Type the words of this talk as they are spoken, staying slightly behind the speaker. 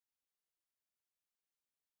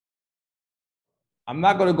I'm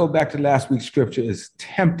not going to go back to last week's scripture, as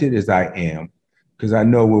tempted as I am, because I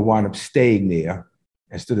know we'll wind up staying there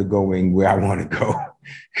instead of going where I want to go,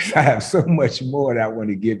 because I have so much more that I want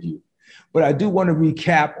to give you. But I do want to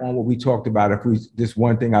recap on what we talked about. This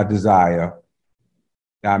one thing I desire,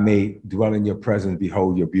 that I may dwell in your presence,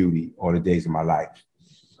 behold your beauty all the days of my life.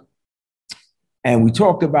 And we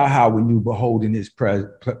talked about how when you behold in his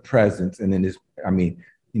presence and in his,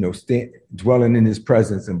 dwelling in his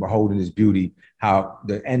presence and beholding his beauty, how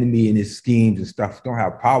the enemy and his schemes and stuff don't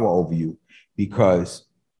have power over you because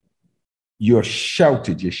you're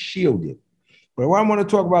sheltered, you're shielded. But what I want to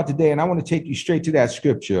talk about today, and I want to take you straight to that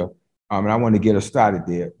scripture, and I want to get us started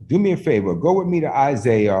there. Do me a favor, go with me to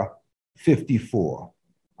Isaiah 54.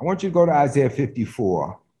 I want you to go to Isaiah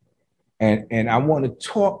 54, and I want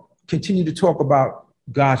to continue to talk about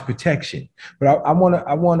God's protection. But I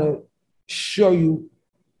want to show you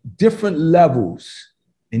different levels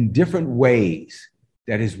in different ways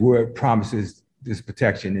that his word promises this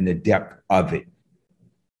protection in the depth of it.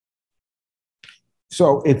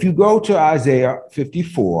 So if you go to Isaiah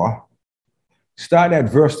 54, starting at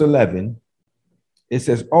verse 11, it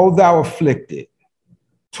says, "O thou afflicted,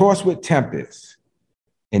 tossed with tempests,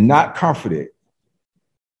 and not comforted."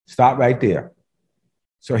 Stop right there.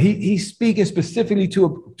 So he's speaking specifically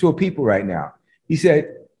to a people right now. He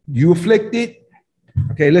said, you afflicted?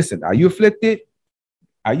 Okay, listen, are you afflicted?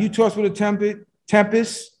 Are you tossed with a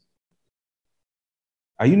tempest?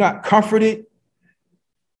 Are you not comforted?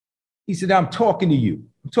 He said, I'm talking to you.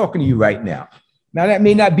 I'm talking to you right now. Now, that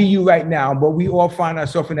may not be you right now, but we all find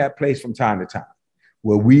ourselves in that place from time to time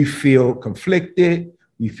where we feel conflicted,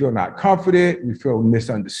 we feel not comforted, we feel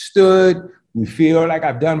misunderstood, we feel like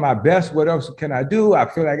I've done my best. What else can I do? I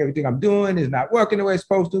feel like everything I'm doing is not working the way it's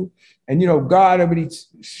supposed to. And, God already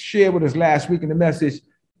shared with us last week in the message,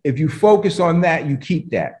 if you focus on that, you keep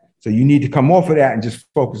that. So you need to come off of that and just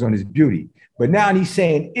focus on his beauty. But now he's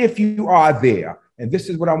saying, if you are there, and this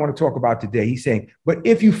is what I want to talk about today. He's saying, but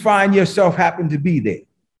if you find yourself happen to be there,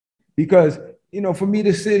 because, for me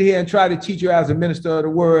to sit here and try to teach you as a minister of the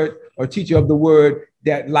word or teacher of the word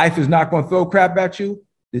that life is not going to throw crap at you,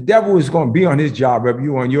 the devil is going to be on his job, whether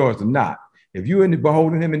you're on yours or not. If you're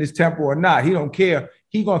beholding him in his temple or not, he don't care.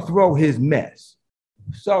 He's going to throw his mess.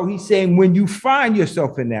 So he's saying, when you find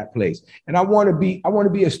yourself in that place, and I want to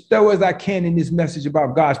be as thorough as I can in this message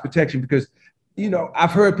about God's protection, because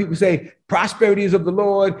I've heard people say prosperity is of the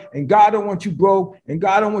Lord and God don't want you broke and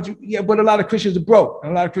God don't want you. Yeah, but a lot of Christians are broke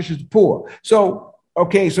and a lot of Christians are poor. So,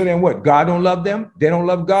 okay, so then what? God don't love them. They don't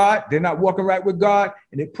love God. They're not walking right with God.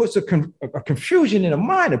 And it puts a confusion in the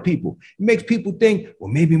mind of people. It makes people think,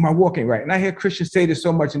 well, maybe my walk ain't right. And I hear Christians say this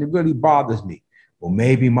so much and it really bothers me. Well,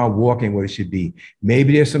 maybe my walk ain't what it should be.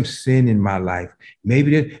 Maybe there's some sin in my life.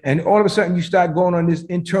 And all of a sudden you start going on this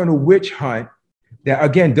internal witch hunt that,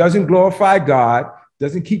 again, doesn't glorify God,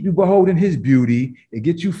 doesn't keep you beholding his beauty. It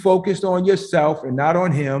gets you focused on yourself and not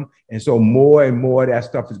on him. And so more and more of that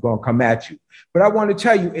stuff is going to come at you. But I want to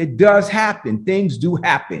tell you, it does happen. Things do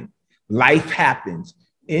happen. Life happens.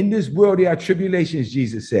 In this world, there are tribulations,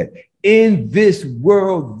 Jesus said. In this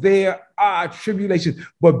world, there are tribulations,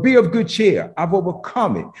 but be of good cheer. I've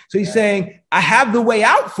overcome it. So he's saying, I have the way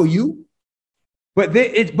out for you, but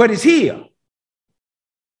it's here.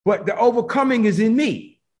 But the overcoming is in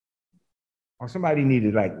me. Or somebody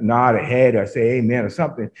needed like nod a head or say amen or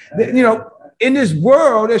something. In this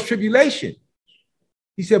world, there's tribulation.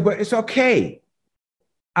 He said, but it's okay.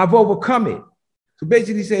 I've overcome it. So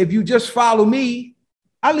basically say, if you just follow me,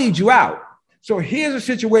 I'll lead you out. So here's a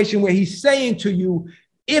situation where he's saying to you,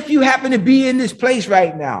 if you happen to be in this place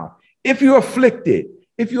right now, if you're afflicted,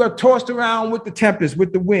 if you are tossed around with the tempest,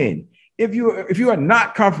 with the wind, if you are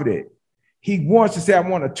not comforted, he wants to say, I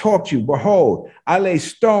want to talk to you. Behold, I lay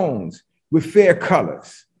stones with fair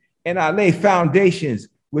colors, and I lay foundations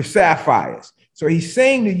with sapphires. So he's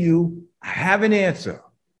saying to you, I have an answer.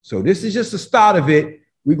 So this is just the start of it.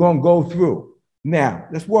 We're going to go through. Now,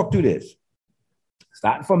 let's walk through this.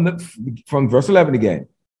 Starting from verse 11 again.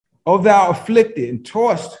 O thou afflicted and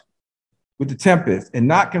tossed with the tempest and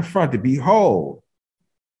not confronted, behold,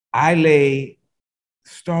 I lay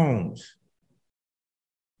stones,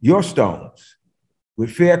 your stones,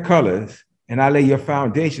 with fair colors, and I lay your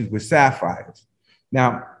foundations with sapphires.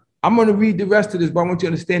 Now, I'm going to read the rest of this, but I want you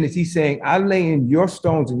to understand this. He's saying, I lay in your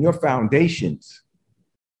stones and your foundations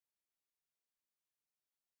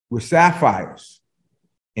with sapphires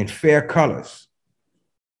and fair colors.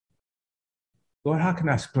 Lord, how can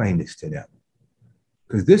I explain this to them?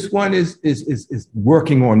 Because this one is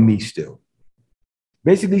working on me still.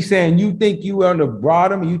 Basically saying, you think you are on the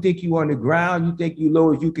bottom, you think you on the ground, you think you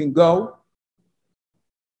low as you can go.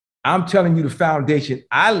 I'm telling you, the foundation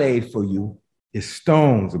I laid for you is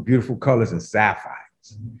stones of beautiful colors and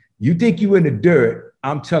sapphires. You think you in the dirt,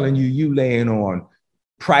 I'm telling you, you laying on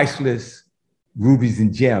priceless rubies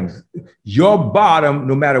and gems. Your bottom,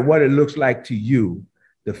 no matter what it looks like to you,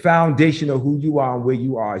 the foundation of who you are and where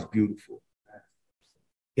you are is beautiful.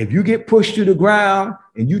 If you get pushed to the ground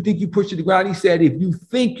and you think you pushed to the ground, he said, if you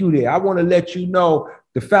think you're there, I want to let you know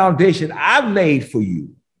the foundation I've laid for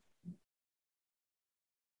you,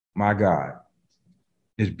 my God,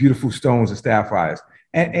 is beautiful stones and sapphires.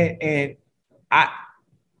 And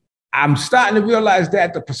I'm starting to realize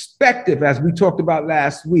that the perspective, as we talked about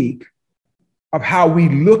last week, of how we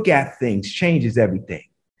look at things changes everything.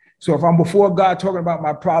 So if I'm before God talking about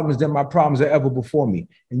my problems, then my problems are ever before me.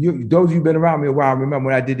 And those of you who've been around me a while, remember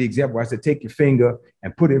when I did the example, I said, take your finger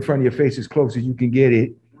and put it in front of your face as close as you can get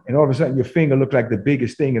it. And all of a sudden your finger looked like the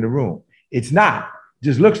biggest thing in the room. It's not. It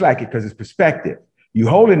just looks like it because it's perspective. You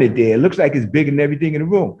holding it there, it looks like it's bigger than everything in the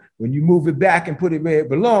room. When you move it back and put it where it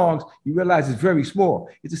belongs, you realize it's very small.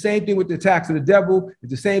 It's the same thing with the attacks of the devil.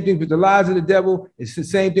 It's the same thing with the lies of the devil. It's the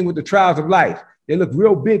same thing with the trials of life. They look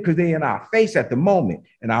real big because they're in our face at the moment,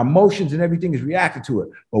 and our emotions and everything is reacting to it.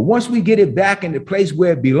 But once we get it back in the place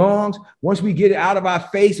where it belongs, once we get it out of our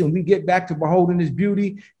face and we get back to beholding his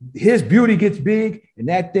beauty gets big, and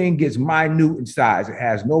that thing gets minute in size. It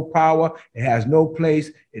has no power. It has no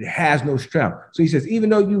place. It has no strength. So he says, even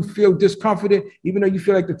though you feel discomforted, even though you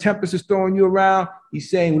feel like the tempest is throwing you around, he's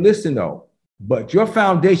saying, listen, though, but your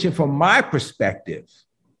foundation from my perspective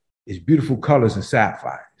is beautiful colors and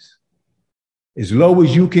sapphires. As low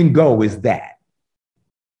as you can go is that.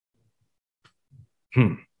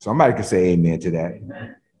 Somebody can say amen to that.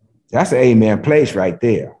 Amen. That's an amen place right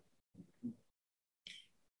there.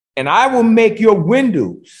 And I will make your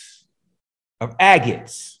windows of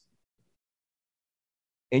agates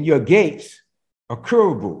and your gates of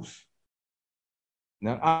cherubims.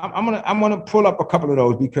 Now, I'm gonna pull up a couple of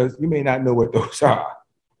those because you may not know what those are.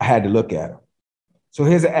 I had to look at them. So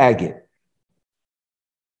here's an agate.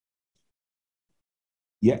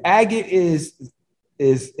 Your agate is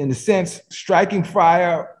in a sense striking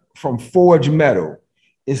fire from forged metal.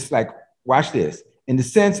 It's like, watch this. In the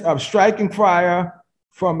sense of striking fire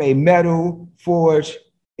from a metal forged,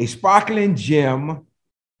 a sparkling gem,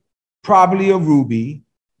 probably a ruby,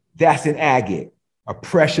 that's an agate, a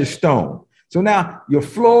precious stone. So now your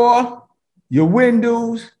floor, your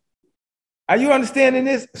windows, are you understanding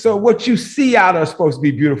this? So what you see out of is supposed to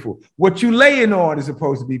be beautiful. What you laying on is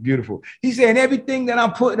supposed to be beautiful. He's saying everything that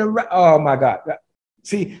I'm putting around. Oh my God.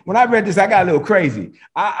 See, when I read this, I got a little crazy.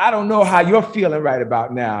 I don't know how you're feeling right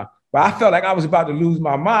about now, but I felt like I was about to lose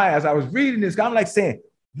my mind as I was reading this. I'm like saying,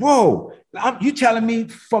 whoa, you telling me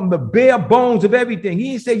from the bare bones of everything.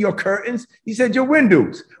 He didn't say your curtains. He said your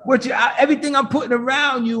windows. Everything I'm putting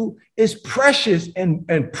around you is precious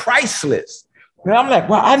and priceless. And I'm like,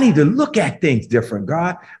 well, I need to look at things different,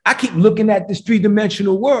 God. I keep looking at this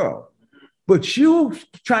three-dimensional world, but you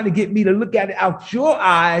trying to get me to look at it out your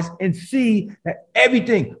eyes and see that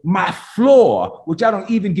everything, my floor, which I don't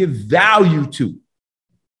even give value to,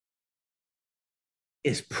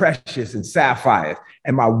 is precious and sapphires,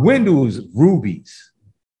 and my windows rubies.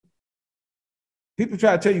 People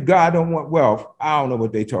try to tell you God don't want wealth. I don't know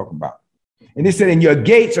what they're talking about. And they said, and your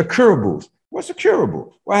gates are cherubims. What's a cherubim?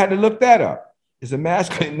 Well, I had to look that up. It's a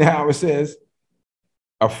masculine now. It says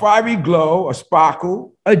a fiery glow, a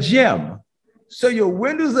sparkle, a gem. So your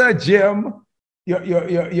windows are a gem. A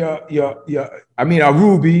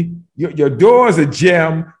ruby. Your doors a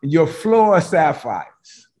gem, and your floor are sapphires.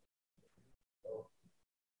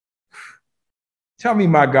 Tell me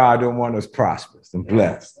my God don't want us prosperous and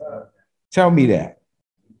blessed. Tell me that.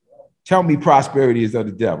 Tell me prosperity is of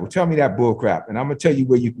the devil. Tell me that bull crap, and I'm gonna tell you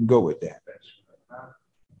where you can go with that.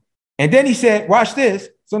 And then he said, watch this.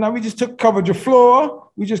 So now we just covered your floor.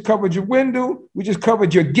 We just covered your window. We just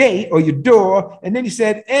covered your gate or your door. And then he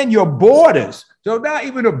said, and your borders. So now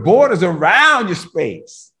even the borders around your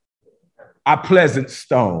space are pleasant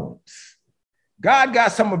stones. God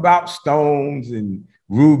got something about stones and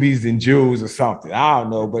rubies and jewels or something. I don't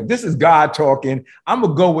know, but this is God talking. I'm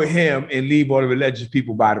going to go with him and leave all the religious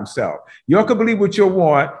people by themselves. You can believe what you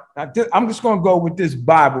want. I'm just going to go with this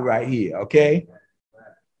Bible right here, okay?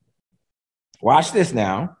 Watch this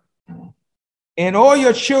now. And all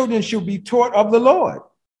your children shall be taught of the Lord,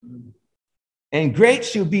 and great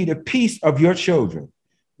shall be the peace of your children.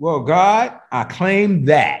 Well, God, I claim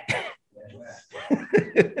that.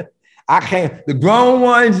 I claim the grown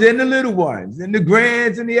ones and the little ones and the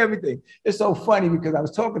grands and the everything. It's so funny because I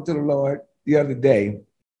was talking to the Lord the other day,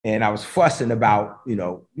 And I was fussing about, you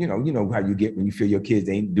know how you get when you feel your kids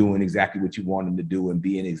ain't doing exactly what you want them to do and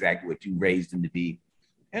being exactly what you raised them to be.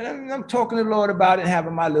 And I'm talking to the Lord about it,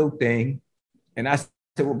 having my little thing. And I said,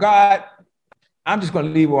 well, God, I'm just going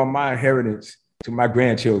to leave all my inheritance to my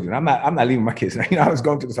grandchildren. I'm not leaving my kids. I was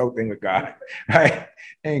going through this whole thing with God, right?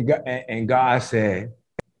 And God said,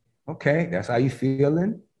 okay, that's how you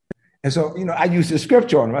feeling. And so, I used the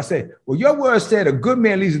scripture on him. I said, well, your word said a good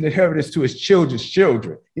man leaves an inheritance to his children's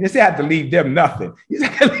children. He didn't say I have to leave them nothing. He said,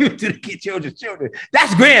 I have to leave it to the children's children.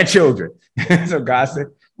 That's grandchildren. So God said,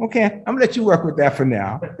 okay, I'm going to let you work with that for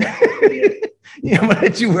now. I'm going to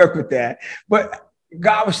let you work with that. But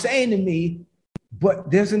God was saying to me, but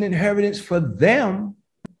there's an inheritance for them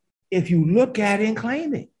if you look at it and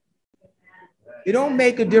claim it. It don't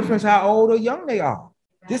make a difference how old or young they are.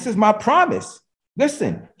 This is my promise.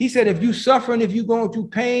 Listen, he said, if you suffering, if you going through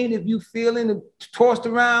pain, if you feeling tossed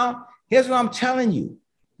around, here's what I'm telling you.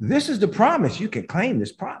 This is the promise. You can claim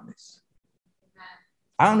this promise.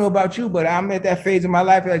 I don't know about you, but I'm at that phase of my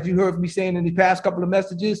life, as you heard me saying in the past couple of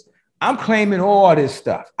messages, I'm claiming all this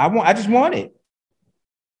stuff. I just want it.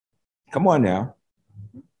 Come on now.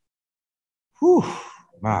 Whew,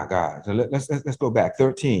 my God. So let's go back.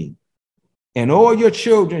 13. And all your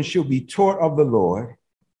children shall be taught of the Lord,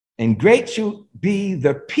 and great shall be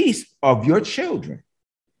the peace of your children.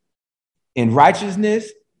 In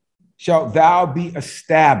righteousness shalt thou be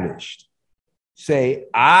established. Say,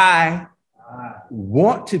 I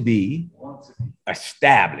want to be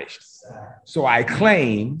established. So I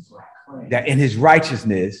claim that in his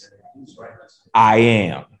righteousness, I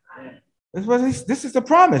am. This is the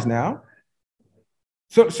promise now.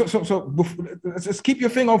 So let's keep your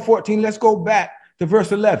finger on 14. Let's go back to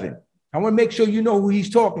verse 11. I want to make sure you know who he's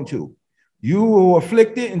talking to. You who are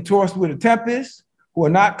afflicted and tossed with a tempest, who are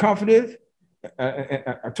not comforted,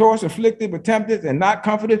 tossed, afflicted, but tempted and not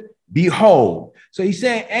comforted, behold. So he's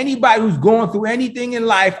saying anybody who's going through anything in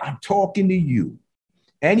life, I'm talking to you.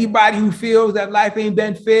 Anybody who feels that life ain't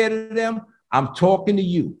been fair to them, I'm talking to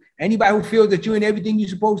you. Anybody who feels that you're in everything you're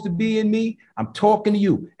supposed to be in me, I'm talking to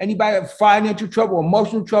you. Anybody with financial trouble,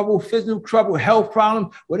 emotional trouble, physical trouble, health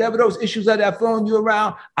problems, whatever those issues that are throwing you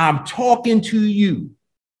around, I'm talking to you.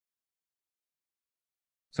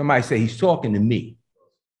 Somebody say he's talking to me.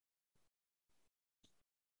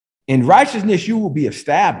 In righteousness, you will be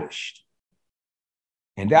established,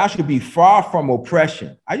 and thou shalt be far from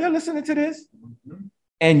oppression. Are you listening to this?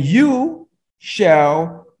 And you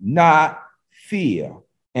shall not fear.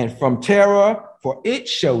 And from terror, for it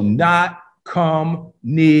shall not come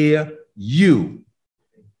near you.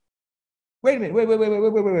 Wait a minute.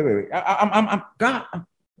 Wait.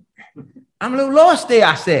 I'm a little lost there,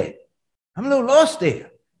 I said. I'm a little lost there.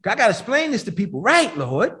 I got to explain this to people. Right,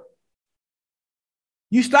 Lord.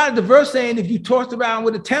 You started the verse saying if you tossed around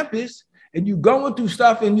with a tempest and you going through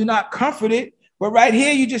stuff and you're not comforted, but right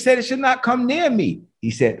here you just said it should not come near me.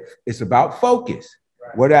 He said, it's about focus.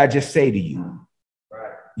 Right. What did I just say to you?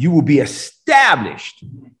 You will be established.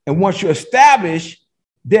 And once you're established,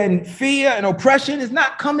 then fear and oppression is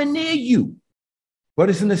not coming near you, but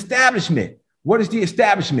it's an establishment. What is the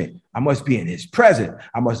establishment? I must be in his presence.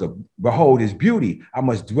 I must behold his beauty. I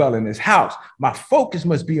must dwell in his house. My focus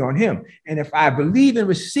must be on him. And if I believe and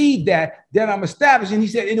receive that, then I'm established. And he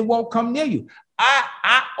said, and it won't come near you.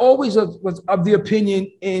 I always was of the opinion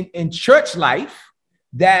in church life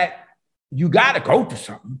that you got to go through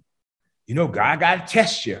something. God got to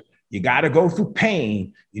test you. You got to go through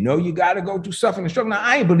pain. You got to go through suffering and struggle. Now,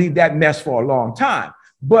 I ain't believed that mess for a long time,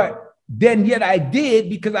 but then yet I did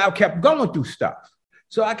because I kept going through stuff.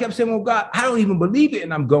 So I kept saying, well, God, I don't even believe it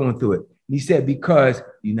and I'm going through it. And he said, because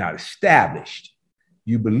you're not established.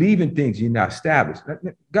 You believe in things, you're not established.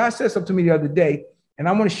 God said something to me the other day, and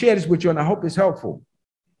I want to share this with you, and I hope it's helpful.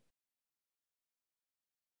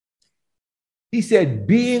 He said,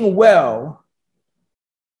 being well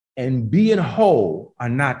and being whole are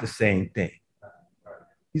not the same thing.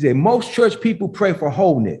 He said, most church people pray for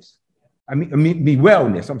wholeness.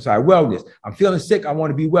 Wellness. I'm sorry, wellness. I'm feeling sick. I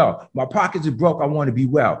want to be well. My pockets are broke. I want to be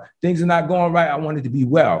well. Things are not going right. I wanted to be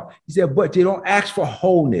well. He said, but they don't ask for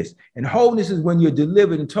wholeness. And wholeness is when you're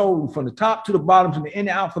delivered and told from the top to the bottom, from the in and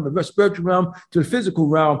out, from the spiritual realm to the physical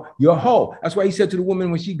realm, you're whole. That's why he said to the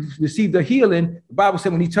woman when she received the healing, the Bible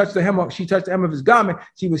said when she touched the hem of his garment,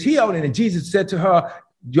 she was healed. And then Jesus said to her,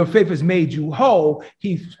 your faith has made you whole.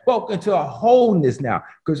 He spoke into a wholeness now,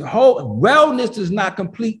 because wellness is not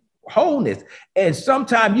complete wholeness. And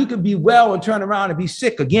sometimes you can be well and turn around and be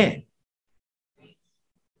sick again.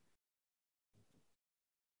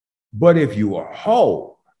 But if you are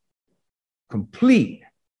whole, complete,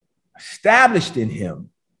 established in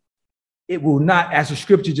him, it will not, as the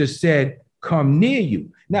scripture just said, come near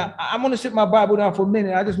you. Now, I'm going to sit my Bible down for a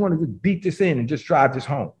minute. I just want to beat this in and just drive this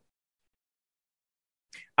home.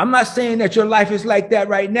 I'm not saying that your life is like that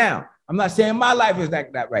right now. I'm not saying my life is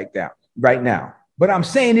like that right now. But I'm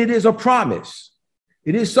saying it is a promise.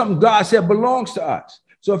 It is something God said belongs to us.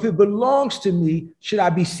 So if it belongs to me, should I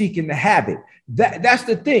be seeking to have it? That's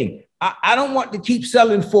the thing. I don't want to keep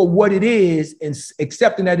selling for what it is and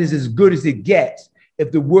accepting that it's as good as it gets.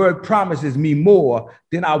 If the word promises me more,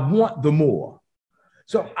 then I want the more.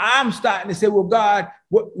 So I'm starting to say, well, God,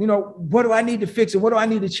 what do I need to fix and what do I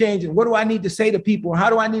need to change and what do I need to say to people? How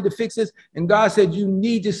do I need to fix this? And God said, you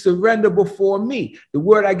need to surrender before me. The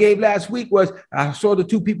word I gave last week was, I saw the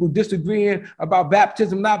two people disagreeing about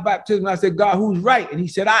baptism, not baptism. I said, God, who's right? And he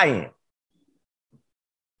said, I am.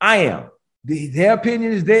 I am. Their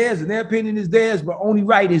opinion is theirs and their opinion is theirs, but only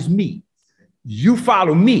right is me. You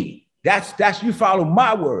follow me. That's you follow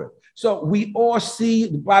my word. So we all see,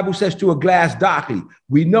 the Bible says, to a glass darkly.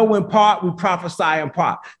 We know in part, we prophesy in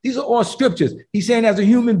part. These are all scriptures. He's saying as a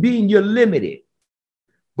human being, you're limited,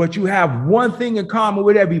 but you have one thing in common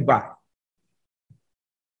with everybody.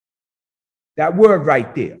 That word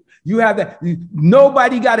right there. You have that.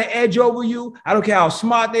 Nobody got an edge over you. I don't care how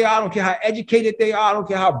smart they are. I don't care how educated they are. I don't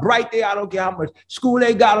care how bright they are. I don't care how much school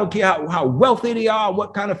they got. I don't care how wealthy they are,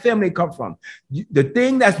 what kind of family they come from. The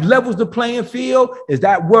thing that levels the playing field is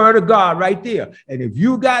that word of God right there. And if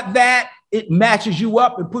you got that, it matches you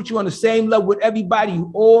up and puts you on the same level with everybody.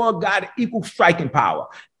 You all got equal striking power.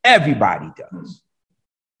 Everybody does.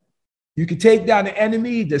 You can take down the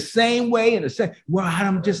enemy the same way and the same. Well,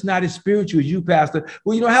 I'm just not as spiritual as you, Pastor.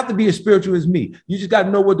 Well, you don't have to be as spiritual as me. You just got to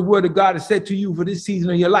know what the word of God has said to you for this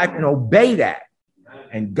season of your life and obey that.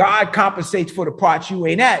 And God compensates for the parts you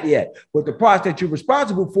ain't at yet. But the parts that you're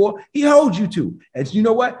responsible for, he holds you to. And you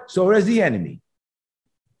know what? So does the enemy.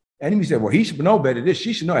 Enemy said, well, he should know better this.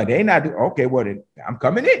 She should know. And they not do. Okay, well, then I'm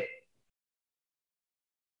coming in.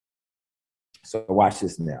 So watch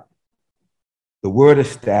this now. The word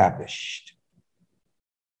established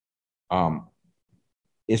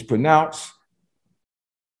is pronounced,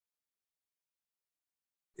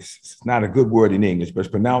 it's not a good word in English, but it's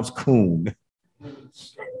pronounced coon.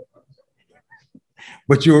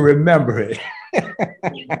 But you'll remember it.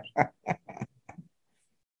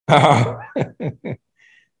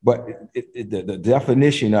 But the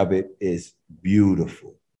definition of it is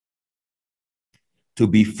beautiful. To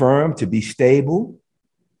be firm, to be stable,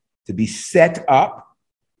 to be set up,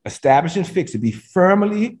 established and fixed, to be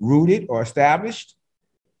firmly rooted or established,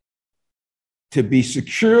 to be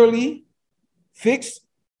securely fixed,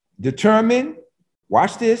 determined,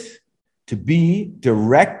 watch this, to be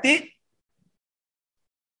directed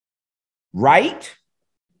right,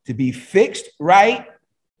 to be fixed right,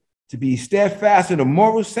 to be steadfast in a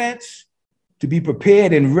moral sense, to be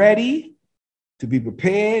prepared and ready, to be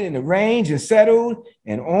prepared and arranged and settled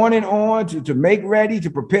and on, to make ready, to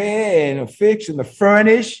prepare and to fix and to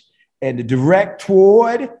furnish and to direct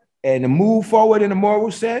toward and to move forward in a moral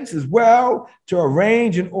sense as well, to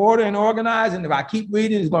arrange and order and organize. And if I keep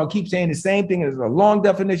reading, it's going to keep saying the same thing. It's a long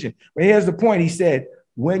definition. But here's the point. He said,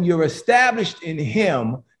 when you're established in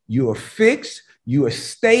him, you are fixed, you are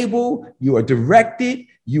stable, you are directed,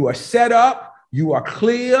 you are set up, you are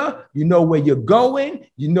clear, you know where you're going,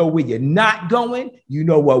 you know where you're not going, you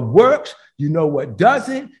know what works, you know what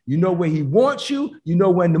doesn't, you know where he wants you, you know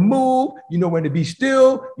when to move, you know when to be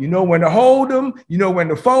still, you know when to hold them, you know when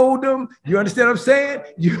to fold them. You understand what I'm saying?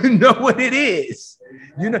 You know what it is.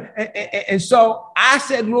 You know, and so I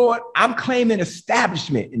said, Lord, I'm claiming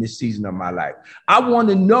establishment in this season of my life. I want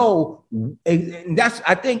to know, and that's,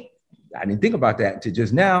 I think, I didn't think about that until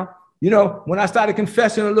just now. You know, when I started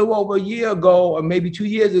confessing a little over a year ago, or maybe 2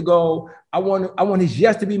 years ago, I want his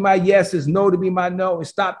yes to be my yes, his no to be my no, and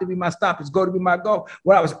stop to be my stop, his go to be my go.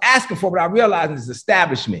 What I was asking for, what I realized is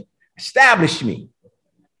establishment. Establish me.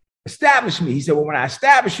 Establish me. He said, well, when I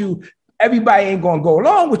establish you, everybody ain't going to go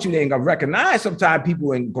along with you. They ain't going to recognize. Sometimes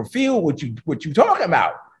people ain't going to feel what you talking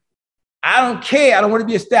about. I don't care. I don't want to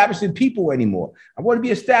be established in people anymore. I want to be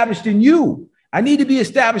established in you. I need to be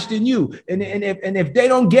established in you. And if they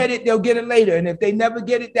don't get it, they'll get it later. And if they never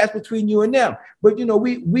get it, that's between you and them. But, you know,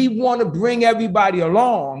 we want to bring everybody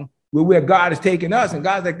along with where God has taken us. And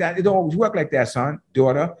God's like that. It don't always work like that, son,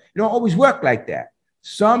 daughter. It don't always work like that.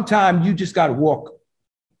 Sometimes you just got to walk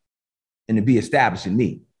and to be established in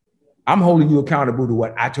me. I'm holding you accountable to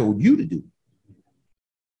what I told you to do.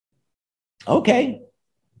 Okay.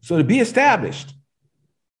 So to be established,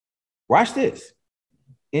 watch this.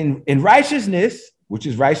 In righteousness, which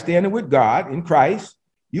is right standing with God in Christ,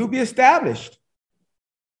 you'll be established.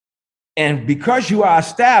 And because you are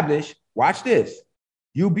established, Watch this.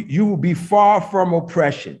 You will be far from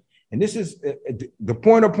oppression. And this is the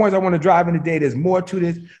point of points I want to drive in today. There's more to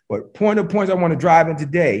this, but point of points I want to drive in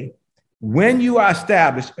today. When you are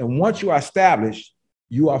established, and once you are established,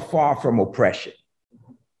 you are far from oppression.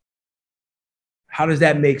 How does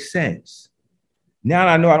that make sense? Now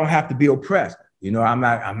I know I don't have to be oppressed. You know, I'm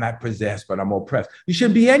not possessed, but I'm oppressed. You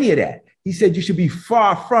shouldn't be any of that. He said you should be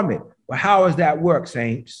far from it. Well, how does that work,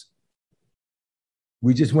 saints?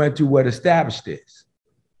 We just went through what established this.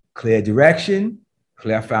 Clear direction,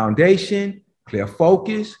 clear foundation, clear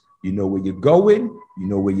focus. You know where you're going. You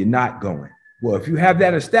know where you're not going. Well, if you have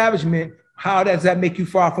that establishment, how does that make you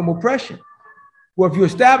far from oppression? Well, if you're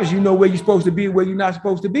established, you know where you're supposed to be, where you're not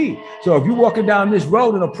supposed to be. So if you're walking down this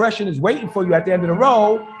road and oppression is waiting for you at the end of the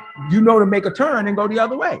road, you know to make a turn and go the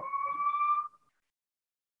other way.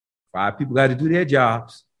 5 people got to do their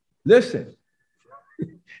jobs. Listen,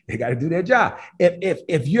 they got to do their job.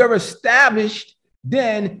 If you're established,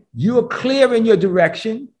 then you're clear in your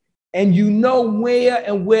direction and you know where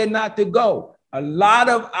and where not to go. A lot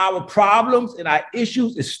of our problems and our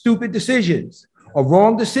issues is stupid decisions or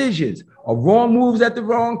wrong decisions or wrong moves at the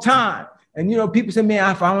wrong time. And, you know, people say,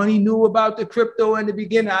 man, if I only knew about the crypto in the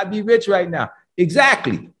beginning, I'd be rich right now.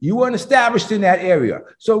 Exactly. You weren't established in that area.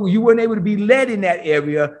 So you weren't able to be led in that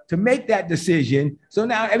area to make that decision. So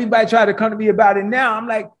now everybody try to come to me about it now. I'm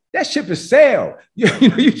like, that ship has sailed. You're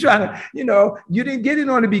trying to, you didn't get it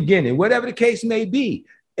on the beginning, whatever the case may be.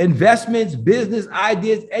 Investments, business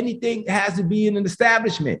ideas, anything has to be in an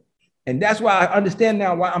establishment. And that's why I understand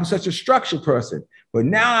now why I'm such a structure person. But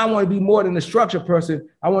now I want to be more than a structure person.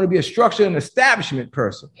 I want to be a structure and establishment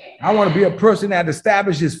person. I want to be a person that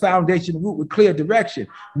establishes foundation root with clear direction,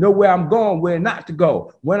 know where I'm going, where not to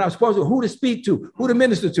go, when I'm supposed to, who to speak to, who to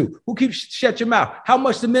minister to, who keeps shut your mouth, how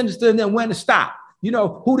much to minister and then when to stop,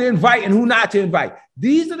 who to invite and who not to invite.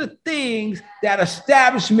 These are the things that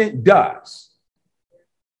establishment does.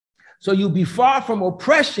 So you'll be far from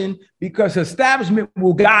oppression because establishment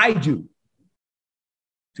will guide you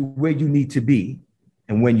to where you need to be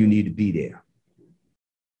and when you need to be there.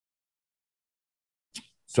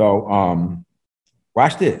 So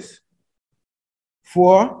watch this.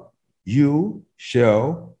 For you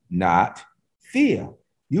shall not fear.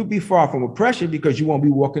 You'll be far from oppression because you won't be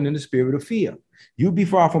walking in the spirit of fear. You'll be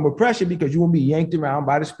far from oppression because you won't be yanked around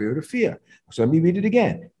by the spirit of fear. So let me read it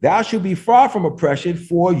again. Thou shalt be far from oppression,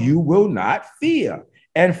 for you will not fear,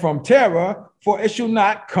 and from terror, for it shall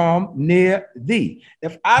not come near thee.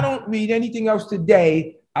 If I don't read anything else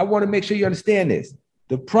today, I want to make sure you understand this.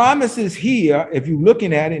 The promise is here, if you're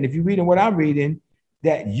looking at it, and if you're reading what I'm reading,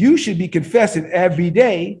 that you should be confessing every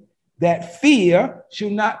day that fear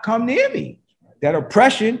should not come near me. That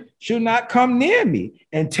oppression should not come near me,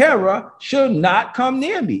 and terror should not come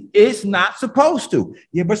near me. It's not supposed to.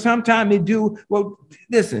 Yeah, but sometimes it do. Well,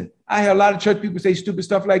 listen, I hear a lot of church people say stupid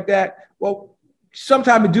stuff like that. Well,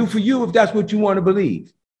 sometimes it do for you if that's what you want to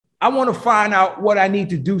believe. I want to find out what I need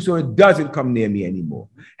to do so it doesn't come near me anymore.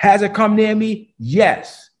 Has it come near me?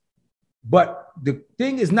 Yes. But the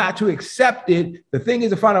thing is not to accept it. The thing is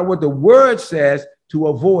to find out what the word says to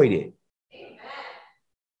avoid it.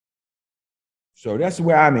 So that's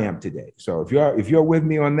where I am today. So if you're with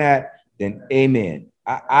me on that, then amen.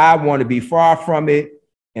 I want to be far from it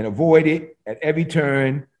and avoid it at every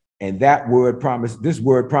turn. And this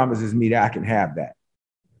word promises me that I can have that.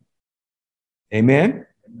 Amen.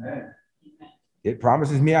 Amen. It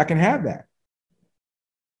promises me I can have that.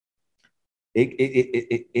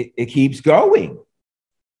 It keeps going.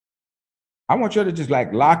 I want you to just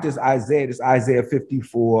lock this Isaiah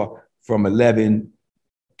 54 from 11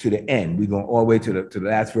 to the end. We're going all the way to the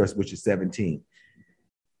last verse, which is 17.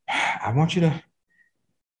 I want you to,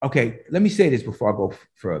 okay, let me say this before I go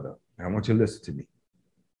further. I want you to listen to me.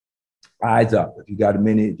 Eyes up. If you got a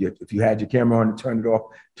minute, if you had your camera on, turn it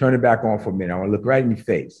off, turn it back on for a minute. I want to look right in your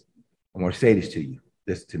face. I want to say this to you.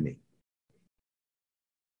 Listen to me.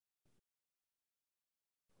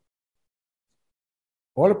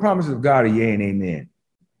 All the promises of God are yea and amen.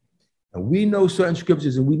 And we know certain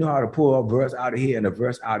scriptures and we know how to pull a verse out of here and a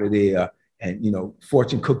verse out of there and,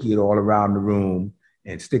 fortune cookie it all around the room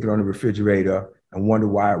and stick it on the refrigerator and wonder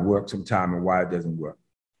why it works sometime and why it doesn't work.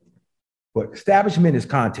 But establishment is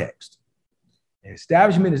context. And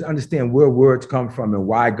establishment is understand where words come from and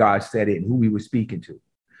why God said it and who he was speaking to.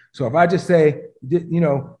 So if I just say,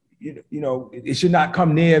 it should not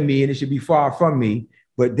come near me and it should be far from me,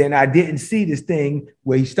 but then I didn't see this thing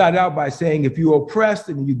where he started out by saying, if you're oppressed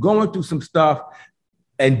and you're going through some stuff,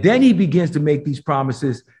 and then he begins to make these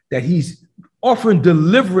promises that he's offering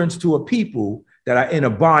deliverance to a people that are in a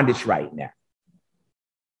bondage right now.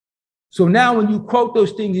 So now when you quote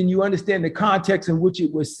those things and you understand the context in which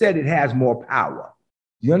it was said, it has more power.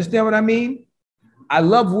 You understand what I mean? I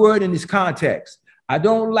love word in this context. I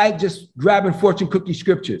don't like just grabbing fortune cookie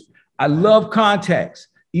scriptures. I love context,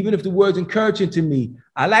 even if the word's encouraging to me.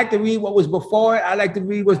 I like to read what was before it. I like to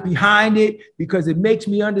read what's behind it because it makes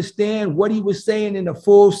me understand what he was saying in the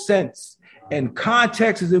full sense. And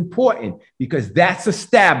context is important because that's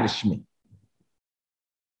establishment.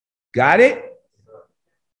 Got it?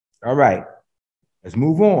 All right. Let's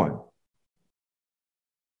move on.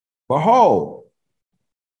 Behold,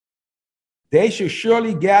 they should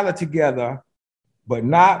surely gather together, but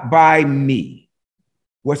not by me.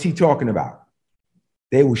 What's he talking about?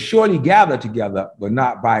 They will surely gather together, but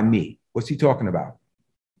not by me. What's he talking about?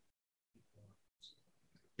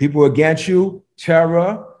 People against you,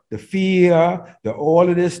 terror, the fear, all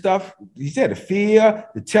of this stuff. He said the fear,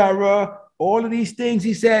 the terror, all of these things,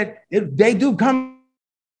 he said, they do come.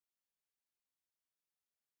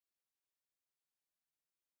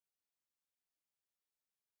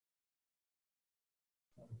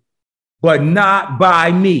 But not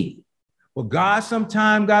by me. Well, God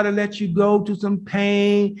sometimes got to let you go to some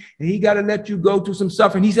pain, and he got to let you go to some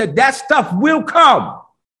suffering. He said that stuff will come,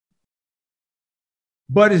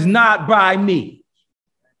 but it's not by me.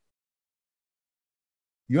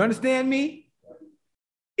 You understand me?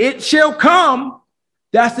 It shall come.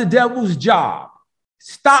 That's the devil's job.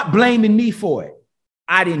 Stop blaming me for it.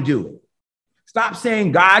 I didn't do it. Stop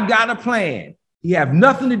saying God got a plan. He have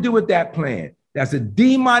nothing to do with that plan. That's a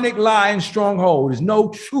demonic lie and stronghold. There's no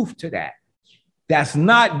truth to that. That's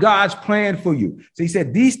not God's plan for you. So he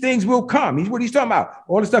said, these things will come. He's what he's talking about.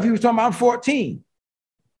 All the stuff he was talking about in 14.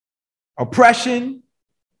 Oppression,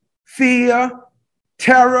 fear,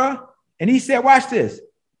 terror. And he said, watch this.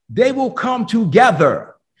 They will come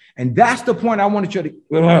together. And that's the point I wanted you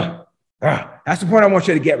to, that's the point I want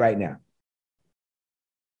you to get right now.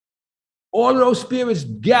 All of those spirits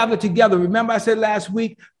gather together. Remember I said last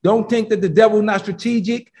week, don't think that the devil is not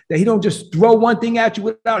strategic, that he don't just throw one thing at you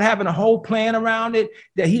without having a whole plan around it,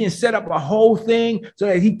 that he didn't set up a whole thing so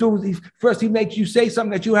that first he makes you say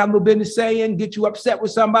something that you have no business saying, get you upset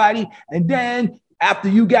with somebody, and then after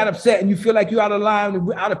you got upset and you feel like you're out of line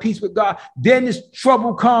and out of peace with God, then this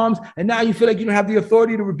trouble comes, and now you feel like you don't have the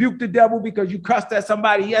authority to rebuke the devil because you cussed at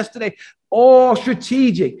somebody yesterday. All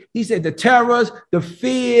strategic. He said the terrors, the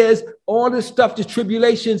fears, all this stuff, the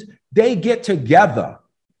tribulations, they get together.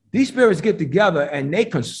 These spirits get together and they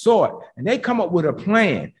consort and they come up with a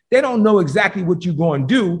plan. They don't know exactly what you're going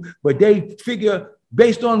to do, but they figure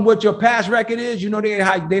based on what your past record is, you know, they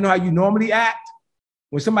know how you normally act.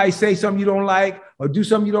 When somebody say something you don't like or do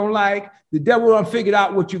something you don't like, the devil done figured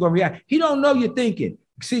out what you're going to react. He don't know you're thinking.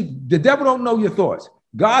 See, the devil don't know your thoughts.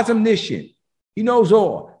 God's omniscient. He knows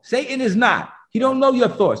all. Satan is not. He don't know your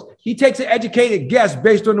thoughts. He takes an educated guess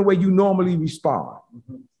based on the way you normally respond.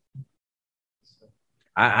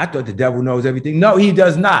 I thought the devil knows everything. No, he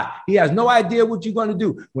does not. He has no idea what you're going to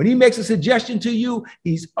do. When he makes a suggestion to you,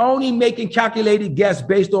 he's only making calculated guess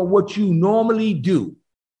based on what you normally do.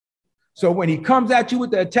 So when he comes at you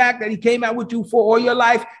with the attack that he came at with you for all your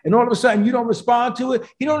life, and all of a sudden you don't respond to it,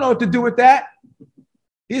 he don't know what to do with that.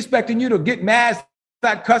 He's expecting you to get mad,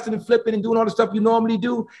 start cussing and flipping and doing all the stuff you normally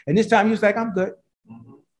do. And this time he was like, I'm good.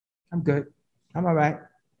 I'm good. I'm all right.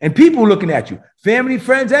 And people looking at you, family,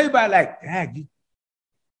 friends, everybody like, dang,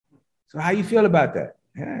 so how you feel about that?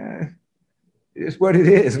 It's what it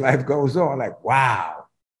is. Life goes on. Like, wow,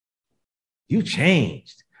 you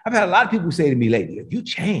changed. I've had a lot of people say to me lately, you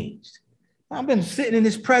changed. I've been sitting in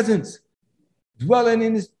his presence, dwelling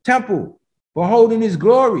in his temple, beholding his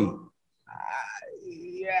glory.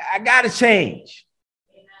 I got to change.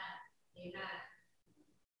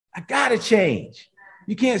 I got to change.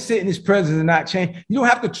 You can't sit in his presence and not change. You don't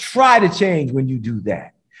have to try to change when you do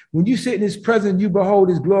that. When you sit in his presence, you behold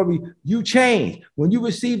his glory, you change. When you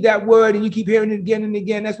receive that word and you keep hearing it again and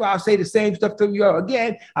again, that's why I'll say the same stuff to you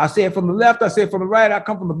again. I'll say it from the left, I'll say it from the right, I'll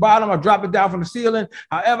come from the bottom, I'll drop it down from the ceiling.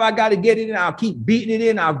 However I got to get it in, I'll keep beating it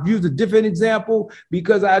in. I'll use a different example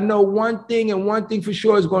because I know one thing and one thing for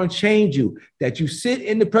sure is going to change you, that you sit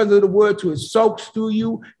in the presence of the word till it soaks through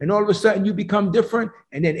you and all of a sudden you become different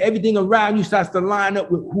and then everything around you starts to line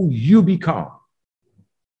up with who you become.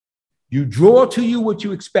 You draw to you what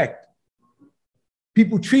you expect.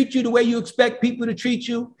 People treat you the way you expect people to treat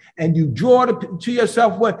you, and you draw to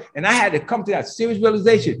yourself what. And I had to come to that serious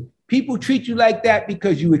realization. People treat you like that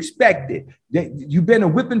because you expect it. You've been a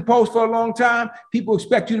whipping post for a long time. People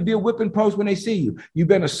expect you to be a whipping post when they see you. You've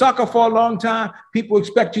been a sucker for a long time. People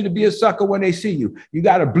expect you to be a sucker when they see you. You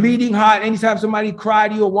got a bleeding heart. Anytime somebody cry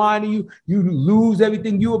to you or whine to you, you lose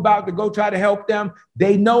everything you about to go try to help them.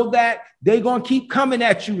 They know that. They're going to keep coming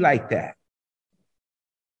at you like that.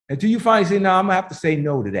 Until you finally say, no, I'm going to have to say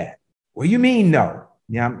no to that. What do you mean no?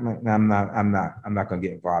 Yeah, I'm not going to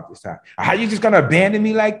get involved this time. Are you just going to abandon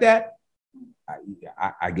me like that?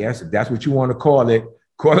 I guess if that's what you want to call it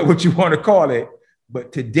what you want to call it.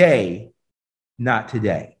 But today, not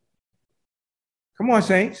today. Come on,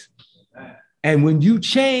 saints. And when you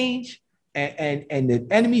change and the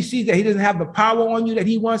enemy sees that he doesn't have the power on you that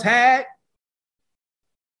he once had,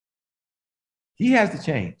 he has to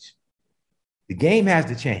change. The game has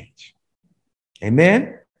to change.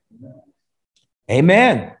 Amen.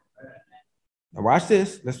 Amen. Now watch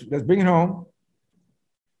this. Let's bring it home.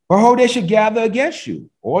 Behold, they should gather against you.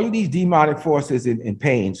 All of these demonic forces and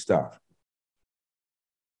pain stuff.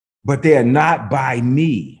 But they are not by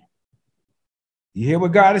me. You hear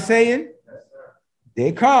what God is saying?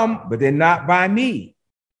 They come, but they're not by me.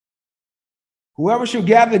 Whoever shall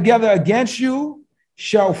gather together against you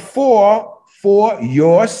shall fall for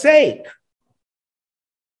your sake.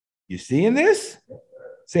 You seeing this?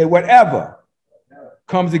 Say, whatever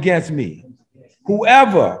comes against me,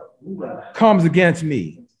 whoever comes against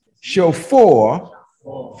me shall fall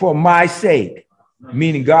for my sake.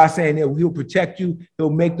 Meaning God saying that he'll protect you. He'll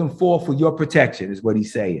make them fall for your protection is what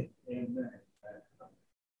he's saying. Amen.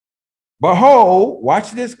 Behold,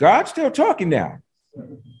 watch this. God's still talking now.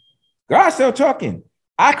 God's still talking.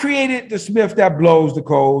 I created the smith that blows the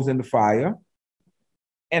coals in the fire,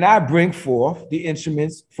 and I bring forth the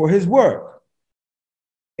instruments for his work.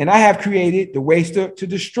 And I have created the waster to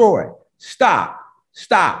destroy. Stop.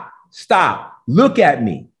 Look at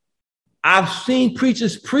me. I've seen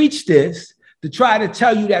preachers preach this to try to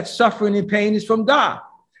tell you that suffering and pain is from God.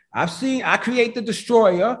 I create the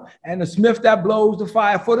destroyer and the smith that blows the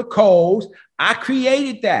fire for the coals. I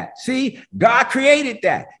created that. See, God created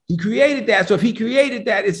that. He created that. So if he created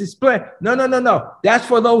that, it's his plan. No. That's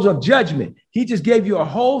for those of judgment. He just gave you a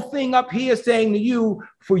whole thing up here saying to you,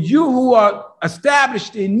 for you who are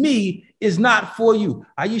established in me is not for you.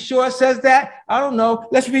 Are you sure it says that? I don't know.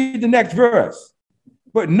 Let's read the next verse.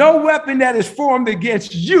 But no weapon that is formed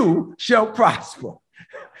against you shall prosper.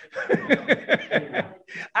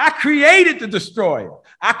 I created the destroyer.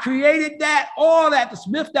 I created that, all that, the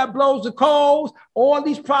smith that blows the coals, all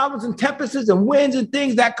these problems and tempests and winds and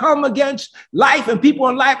things that come against life and people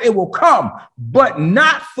in life, it will come, but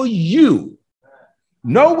not for you.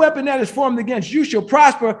 No weapon that is formed against you shall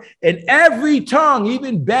prosper, and every tongue,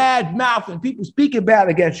 even bad mouth and people speaking bad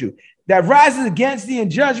against you, that rises against thee in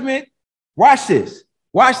judgment. Watch this.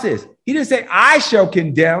 He didn't say, I shall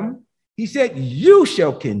condemn. He said, you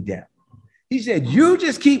shall condemn. He said, you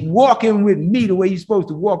just keep walking with me the way you're supposed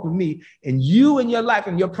to walk with me, and you and your life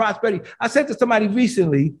and your prosperity. I said to somebody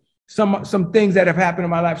recently, some things that have happened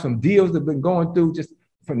in my life, some deals that have been going through, just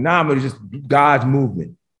phenomenal, just God's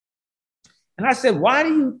movement. And I said, why do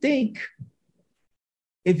you think,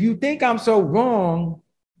 if you think I'm so wrong,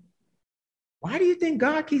 why do you think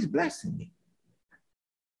God keeps blessing me?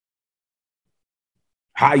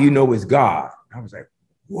 How you know it's God? I was like,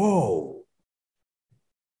 whoa.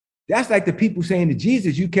 That's like the people saying to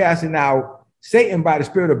Jesus, you casting out Satan by the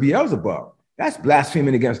spirit of Beelzebub. That's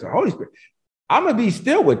blaspheming against the Holy Spirit. I'm going to be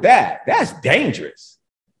still with that. That's dangerous.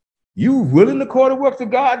 You willing to call the works of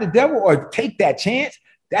God the devil or take that chance?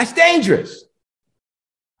 That's dangerous.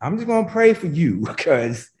 I'm just going to pray for you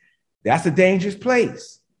because that's a dangerous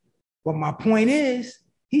place. But my point is,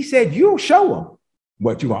 he said, you'll show him.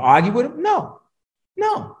 What, you going to argue with him? No.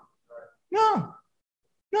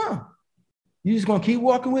 You're just going to keep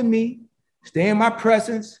walking with me, stay in my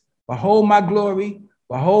presence, behold my glory,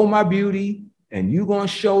 behold my beauty, and you're going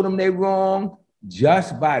to show them they're wrong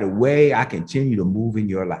just by the way I continue to move in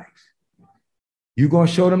your life. You're going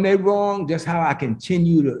to show them they're wrong just how I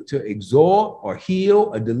continue to exhort or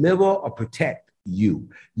heal or deliver or protect you.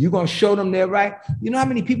 You're going to show them they're right. You know how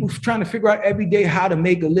many people trying to figure out every day how to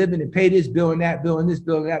make a living and pay this bill and that bill and this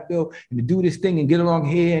bill and that bill and to do this thing and get along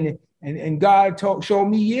here and God showed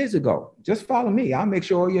me years ago, just follow me. I'll make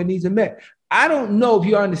sure all your needs are met. I don't know if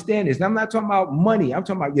you understand this. And I'm not talking about money. I'm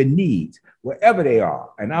talking about your needs, wherever they are.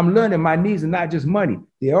 And I'm learning my needs are not just money.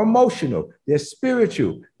 They're emotional, they're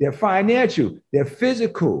spiritual, they're financial, they're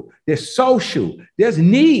physical, they're social. There's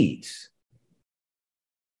needs.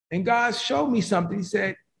 And God showed me something. He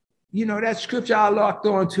said, you know, that scripture I locked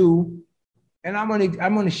on to, and I'm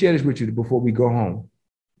gonna share this with you before we go home.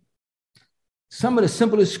 Some of the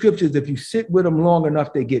simplest scriptures, if you sit with them long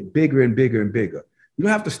enough, they get bigger and bigger and bigger. You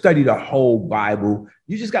don't have to study the whole Bible.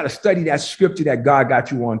 You just got to study that scripture that God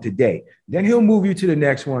got you on today. Then he'll move you to the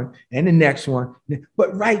next one and the next one.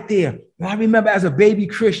 But right there, I remember as a baby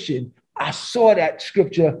Christian, I saw that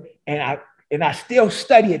scripture and I still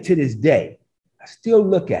study it to this day. I still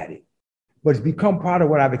look at it, but it's become part of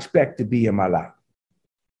what I've expected to be in my life.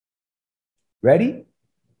 Ready?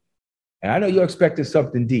 And I know you're expecting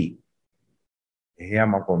something deep. And here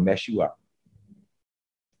I'm going to mess you up.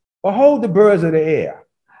 Behold the birds of the air.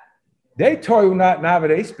 They toil not, neither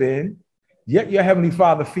they spin, yet your heavenly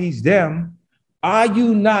Father feeds them. Are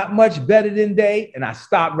you not much better than they? And I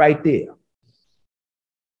stop right there.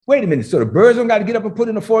 Wait a minute. So the birds don't got to get up and put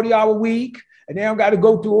in a 40-hour week, and they don't got to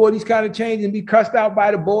go through all these kind of changes and be cussed out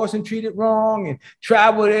by the boss and treated wrong and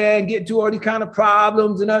travel there and get into all these kind of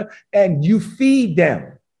problems and you feed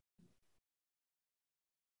them.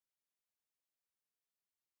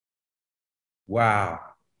 Wow.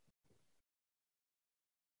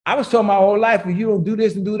 I was told my whole life, if you don't do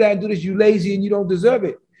this and do that and do this, you lazy and you don't deserve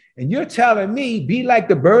it. And you're telling me, be like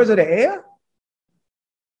the birds of the air?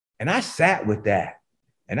 And I sat with that.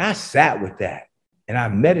 And I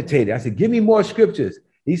meditated. I said, give me more scriptures.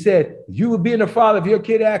 He said, you would be in the father. If your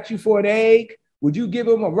kid asked you for an egg, would you give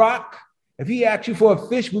him a rock? If he asked you for a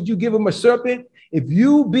fish, would you give him a serpent? If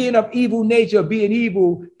you, being of evil nature, being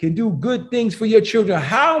evil, can do good things for your children,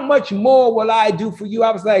 how much more will I do for you?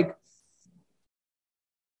 I was like,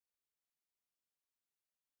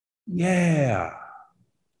 yeah.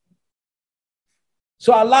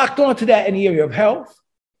 So I locked onto that in the area of health.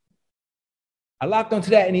 I locked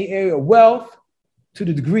onto that in the area of wealth to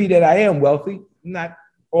the degree that I am wealthy, not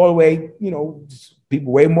all the way,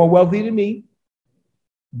 people way more wealthy than me,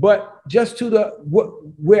 but just to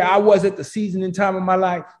where I was at the season and time of my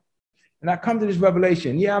life. And I come to this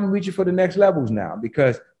revelation. Yeah, I'm reaching for the next levels now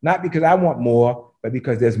not because I want more, but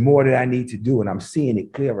because there's more that I need to do. And I'm seeing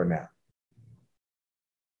it clearer now.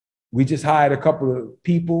 We just hired a couple of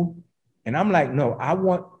people and I'm like, no, I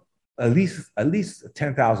want at least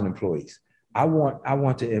 10,000 employees. I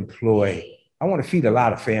want to feed a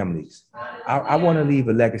lot of families. I want to leave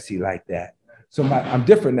a legacy like that. So I'm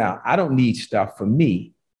different now. I don't need stuff for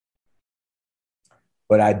me,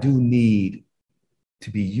 but I do need to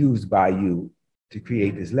be used by you to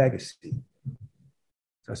create this legacy.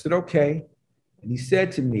 So I said, okay. And he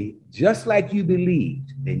said to me, just like you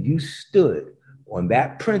believed and you stood on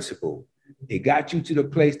that principle, it got you to the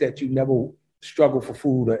place that you never struggled for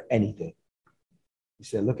food or anything. He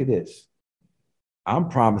said, look at this. I'm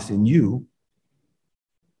promising you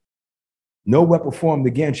no weapon formed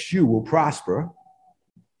against you will prosper,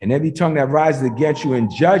 and every tongue that rises against you in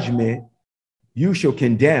judgment, you shall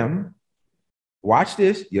condemn. Watch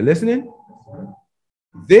this. You're listening?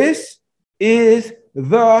 This is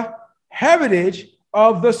the heritage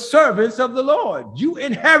of the servants of the Lord. You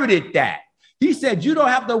inherited that. He said you don't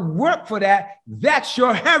have to work for that. That's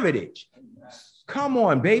your heritage. Come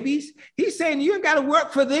on, babies. He's saying you ain't got to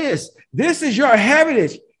work for this. This is your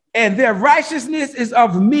heritage. And their righteousness is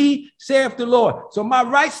of me, saith the Lord. So my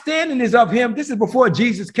right standing is of him. This is before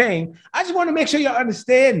Jesus came. I just want to make sure you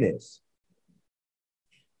understand this.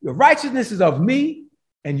 Your righteousness is of me,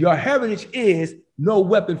 and your heritage is no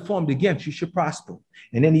weapon formed against you should prosper.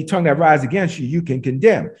 And any tongue that rises against you, you can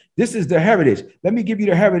condemn. This is the heritage. Let me give you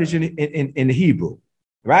the heritage in the Hebrew,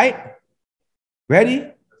 right?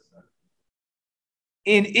 Ready?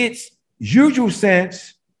 In its usual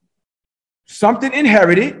sense, something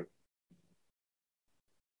inherited,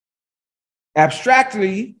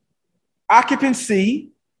 abstractly, occupancy,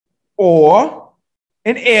 or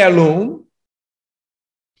an heirloom,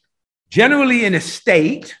 generally an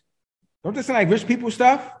estate. Don't this sound like rich people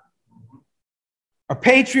stuff? A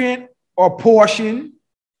patron or portion,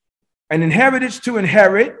 an inheritance to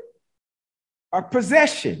inherit, a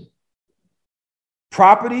possession,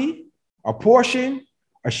 property, a portion,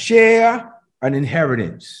 a share, an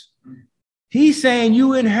inheritance. He's saying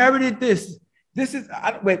you inherited this. This is,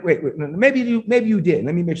 wait. Maybe you did.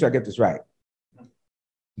 Let me make sure I get this right.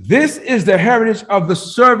 This is the heritage of the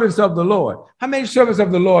servants of the Lord. How many servants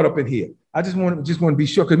of the Lord up in here? I just want to be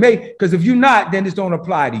sure, because if you're not, then this don't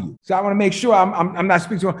apply to you. So I want to make sure I'm not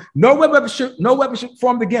speaking to no weapon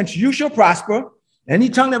formed against you shall prosper. Any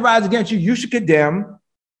tongue that rises against you, you should condemn.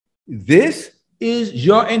 This is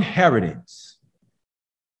your inheritance.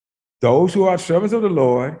 Those who are servants of the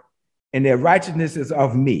Lord, and their righteousness is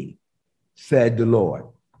of me, said the Lord.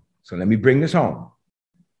 So let me bring this home.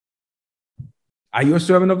 Are you a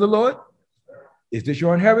servant of the Lord? Is this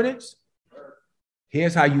your inheritance?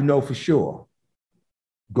 Here's how you know for sure.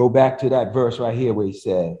 Go back to that verse right here where he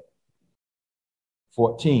said,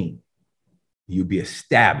 14. You'll be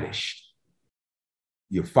established.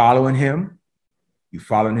 You're following him. You're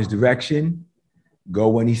following his direction. Go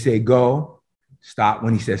when he say go. Stop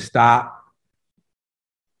when he says stop.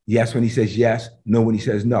 Yes when he says yes. No when he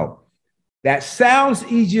says no. That sounds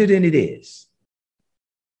easier than it is.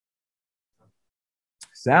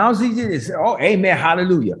 Sounds easier than it is. Oh, amen,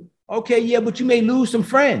 hallelujah. Okay, yeah, but you may lose some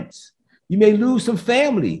friends. You may lose some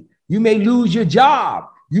family. You may lose your job.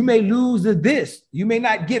 You may lose the this. You may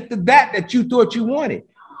not get the that you thought you wanted.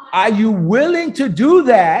 Are you willing to do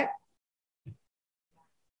that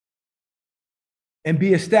and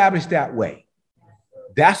be established that way?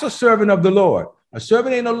 That's a servant of the Lord. A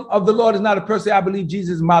servant of the Lord is not a person, I believe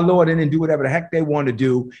Jesus is my Lord, and then do whatever the heck they want to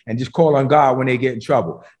do and just call on God when they get in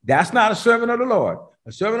trouble. That's not a servant of the Lord.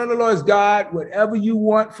 A servant of the Lord is God. Whatever you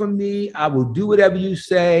want from me, I will do whatever you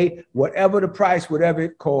say, whatever the price, whatever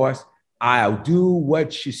it costs, I'll do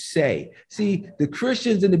what you say. See, the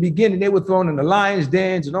Christians in the beginning, they were thrown in the lion's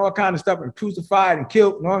dens and all kinds of stuff and crucified and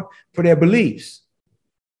killed for their beliefs.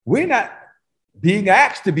 We're not being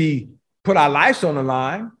asked to put our lives on the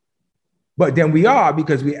line, but then we are,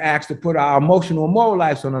 because we asked to put our emotional and moral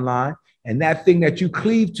lives on the line. And that thing that you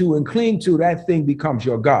cleave to and cling to, that thing becomes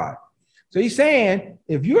your God. So he's saying,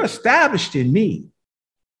 if you're established in me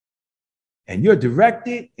and you're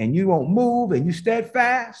directed and you won't move and you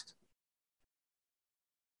steadfast,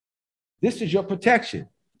 this is your protection.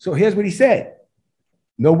 So here's what he said.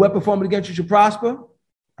 No weapon formed against you shall prosper.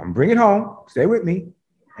 I'm bringing it home. Stay with me.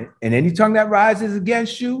 And any tongue that rises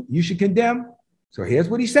against you, you should condemn. So here's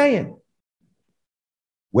what he's saying.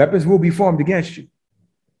 Weapons will be formed against you,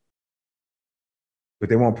 but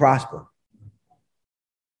they won't prosper.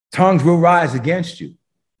 Tongues will rise against you.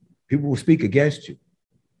 People will speak against you,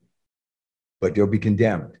 but they'll be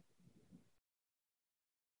condemned.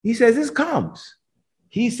 He says this comes.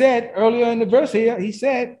 He said earlier in the verse here, he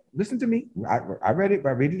said, listen to me. I read it, but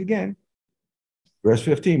I read it again. Verse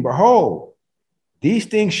 15, behold, these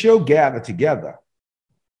things shall gather together,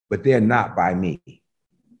 but they're not by me.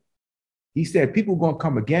 He said, people are going to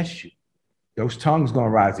come against you. Those tongues are going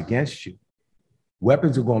to rise against you.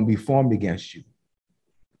 Weapons are going to be formed against you.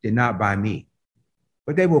 They're not by me.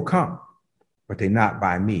 But they will come, but they're not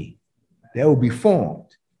by me. They will be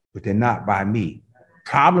formed, but they're not by me.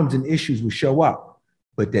 Problems and issues will show up,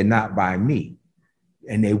 but they're not by me.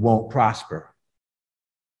 And they won't prosper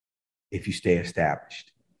if you stay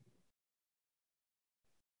established.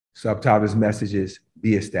 Subtitle of this message is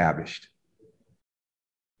Be Established.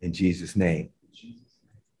 In Jesus' name.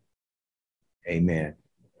 Amen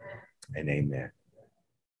and amen.